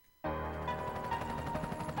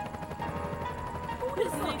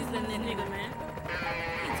This niggas and that nigga, man.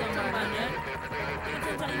 He ain't talking about that. He ain't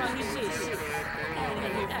talking about his shit. Out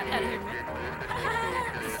of here, man.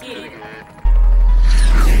 Scared.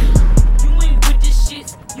 You ain't with this shit.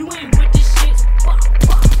 You ain't with this shit.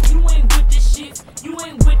 You ain't with this shit. You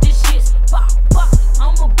ain't with this shit.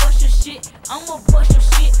 I'ma bust your shit. I'ma bust your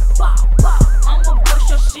shit. I'ma bust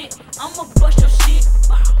your shit. I'ma bust your shit.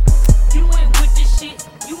 You ain't with this shit.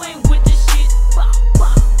 You ain't with this shit.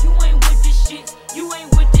 You ain't with this shit. You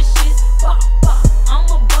ain't with this shit.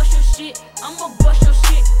 I'ma bust your shit. I'ma bust your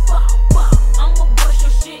shit. I'ma bust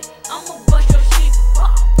your shit. I'ma bust your shit.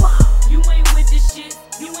 You ain't with this shit.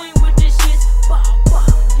 You ain't with this shit.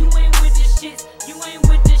 You ain't with this shit. You ain't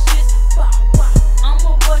with this shit.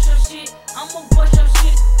 I'ma bust your shit. I'ma bust your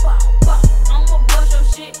shit. I'ma bust your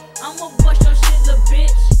shit. I'ma bust your shit, little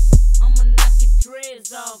bitch. I'ma knock your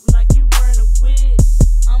dreads off like you wearing a wig.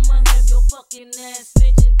 I'ma have your fucking ass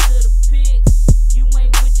snitching to the pigs. You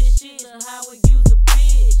ain't with this shit, so how would use a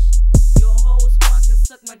bitch? Your whole squad can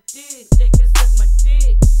suck my dick, they can suck my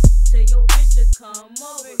dick. Tell your bitch to come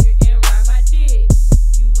over here